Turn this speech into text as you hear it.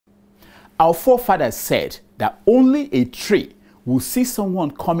Our forefathers said that only a tree will see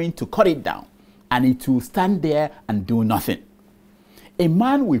someone coming to cut it down, and it will stand there and do nothing. A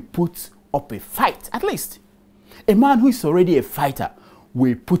man will put up a fight, at least. A man who is already a fighter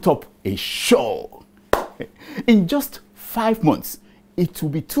will put up a show. In just 5 months, it will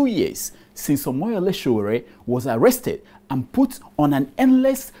be 2 years since Omoyele Sowore was arrested and put on an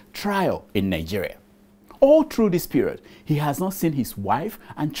endless trial in Nigeria. All through this period, he has not seen his wife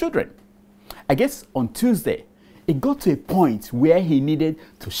and children. I guess on Tuesday, it got to a point where he needed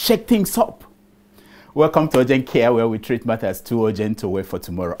to shake things up. Welcome to Urgent Care, where we treat matters too urgent to wait for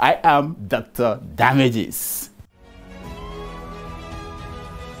tomorrow. I am Dr. Damages.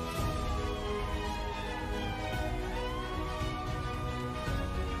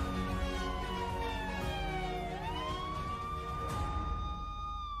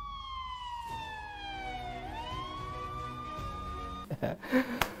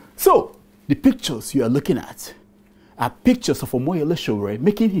 So, the pictures you are looking at are pictures of Omoyele Sowore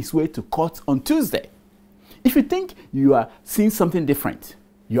making his way to court on Tuesday. If you think you are seeing something different,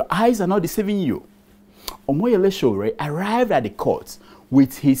 your eyes are not deceiving you. Omoyele Sowore arrived at the court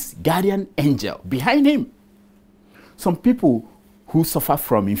with his guardian angel behind him. Some people who suffer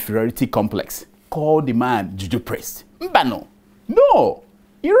from inferiority complex call the man juju priest. Mbano. No,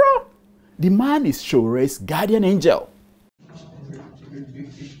 Iro. The man is Sowore's guardian angel.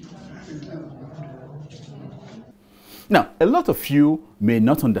 Now, a lot of you may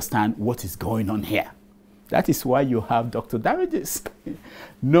not understand what is going on here. That is why you have Dr. Damages.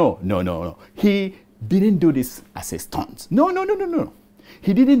 No. He didn't do this as a stunt. No.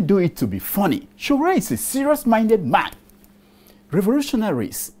 He didn't do it to be funny. Sowore is a serious-minded man.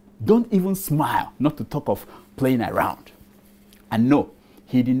 Revolutionaries don't even smile, not to talk of playing around. And no,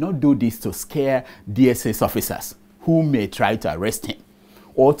 he did not do this to scare DSS officers who may try to arrest him,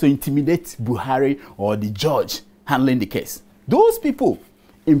 or to intimidate Buhari or the judge handling the case. Those people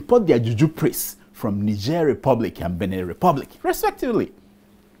import their juju priests from Niger Republic and Benin Republic, respectively.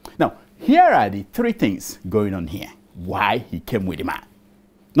 Now, here are the three things going on here. Why he came with the man.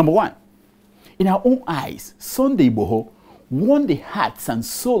 Number one, in our own eyes, Sunday Igboho won the hearts and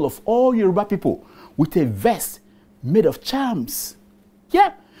soul of all Yoruba people with a vest made of charms.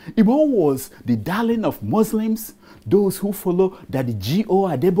 Yeah, Igboho was the darling of Muslims, those who follow Daddy G.O.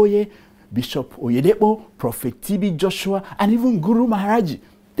 Adeboye, Bishop Oyedepo, Prophet TB Joshua, and even Guru Maharaji.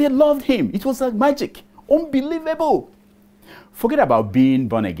 They loved him. It was like magic. Unbelievable. Forget about being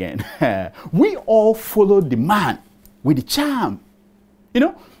born again. We all followed the man with the charm. You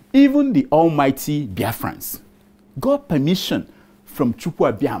know, even the almighty Biafrans got permission from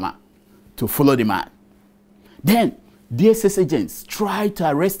Chukwu Abiyama to follow the man. Then, DSS agents tried to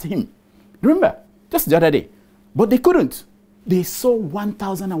arrest him. Remember, just the other day. But they couldn't. They saw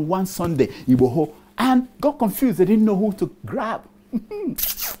 1001 Sunday Igboho and got confused. They didn't know who to grab.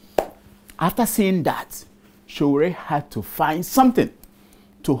 After seeing that, Sowore had to find something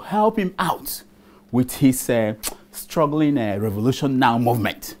to help him out with his struggling Revolution Now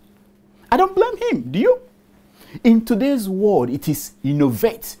movement. I don't blame him, do you? In today's world, it is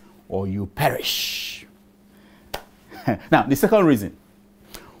innovate or you perish. Now, the second reason,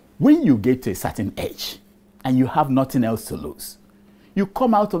 when you get to a certain age and you have nothing else to lose, you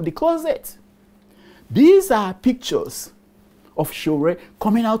come out of the closet. These are pictures of Sowore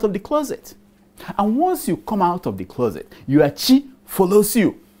coming out of the closet. And once you come out of the closet, your chi follows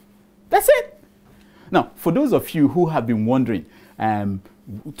you. That's it. Now, for those of you who have been wondering,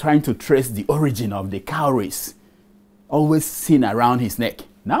 trying to trace the origin of the cowries always seen around his neck,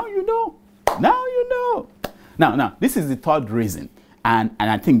 now you know. Now you know. Now, this is the third reason, and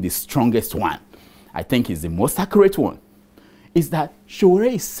I think the strongest one, I think is the most accurate one, is that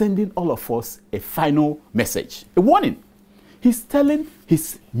Sowore is sending all of us a final message, a warning. He's telling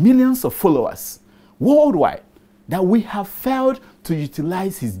his millions of followers worldwide that we have failed to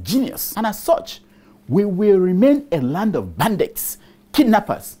utilize his genius, and as such, we will remain a land of bandits,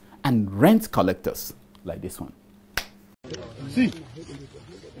 kidnappers, and rent collectors like this one. See,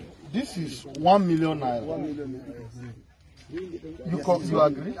 this is 1 million naira. You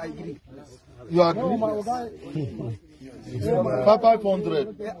agree? I agree. You agree?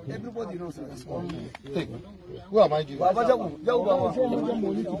 500. Everybody knows this one. Take. Who am I giving? 1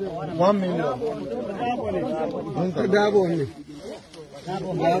 million.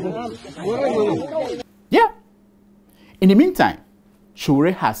 Yeah. In the meantime,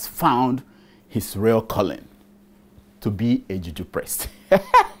 Sowore has found his real calling, to be a juju priest.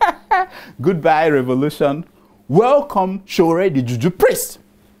 Goodbye, revolution. Welcome, Sowore the juju priest.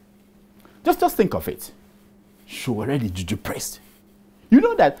 Just think of it. Sowore the juju priest. You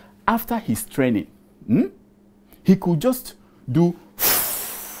know that after his training, he could just do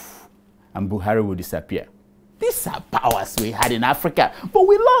and Buhari will disappear. These are powers we had in Africa, but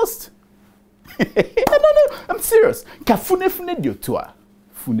we lost. No, I'm serious. Kafune diotua.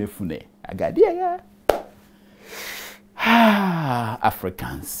 Fune. Agadia.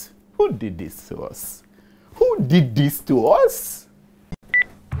 Africans. Who did this to us? Who did this to us?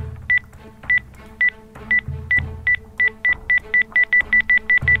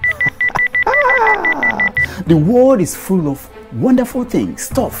 The world is full of wonderful things,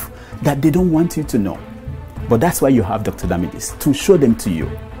 stuff that they don't want you to know. But that's why you have Dr. Damages, to show them to you.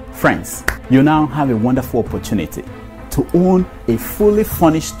 Friends, you now have a wonderful opportunity to own a fully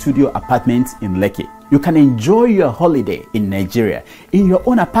furnished studio apartment in Lekki. You can enjoy your holiday in Nigeria in your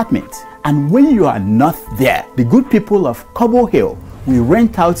own apartment. And when you are not there, the good people of Cobble Hill will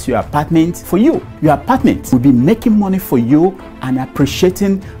rent out your apartment for you. Your apartment will be making money for you and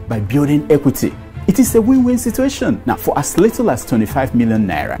appreciating by building equity. It is a win-win situation. Now, for as little as 25 million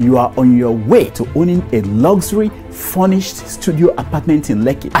naira, you are on your way to owning a luxury furnished studio apartment in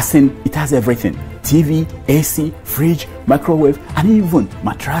Lekki. As in, it has everything: TV, AC, fridge, microwave, and even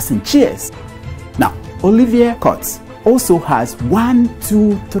mattress and chairs. Now, Olivier Court also has 1,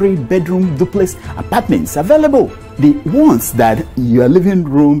 2, 3 bedroom duplex apartments available. The ones that your living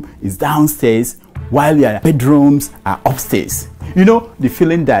room is downstairs while your bedrooms are upstairs. You know, the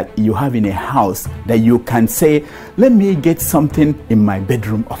feeling that you have in a house that you can say, let me get something in my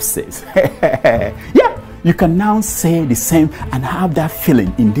bedroom upstairs. Yeah, you can now say the same and have that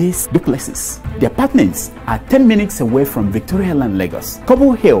feeling in these duplexes. The apartments are 10 minutes away from Victoria Land, Lagos.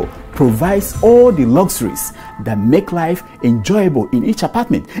 Cobble Hill provides all the luxuries that make life enjoyable in each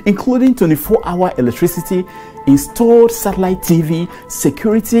apartment, including 24-hour electricity, installed satellite TV,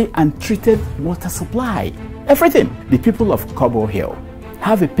 security, and treated water supply. Everything. The people of Cobble Hill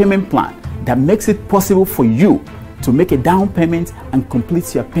have a payment plan that makes it possible for you to make a down payment and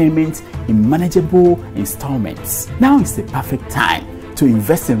complete your payment in manageable installments. Now is the perfect time to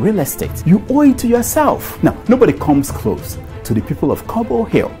invest in real estate. You owe it to yourself. Now, nobody comes close to the people of Cobble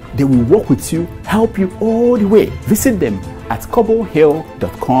Hill. They will work with you, help you all the way. Visit them at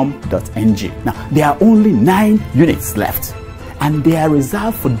cobblehill.com.ng. Now, there are only 9 units left, and they are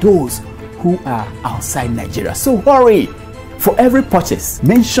reserved for those who are outside Nigeria. So hurry! For every purchase,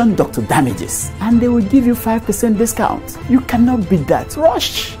 mention Dr. Damages, and they will give you 5% discount. You cannot beat that.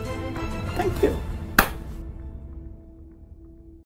 Rush!